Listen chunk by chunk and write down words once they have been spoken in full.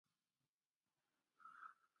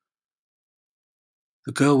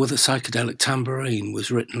The Girl with a Psychedelic Tambourine was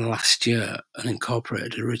written last year and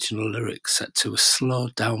incorporated original lyrics set to a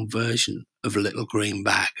slowed-down version of Little Green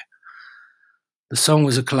Bag. The song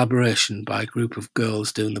was a collaboration by a group of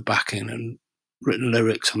girls doing the backing and written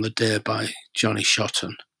lyrics on the day by Johnny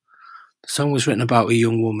Shotton. The song was written about a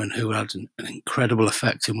young woman who had an incredible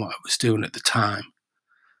effect in what I was doing at the time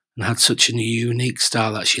and had such a unique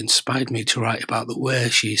style that she inspired me to write about the way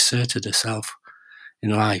she asserted herself in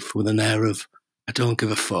life with an air of I don't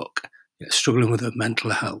give a fuck, yet struggling with her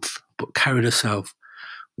mental health, but carried herself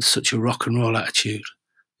with such a rock and roll attitude.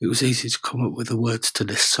 It was easy to come up with the words to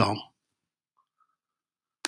this song.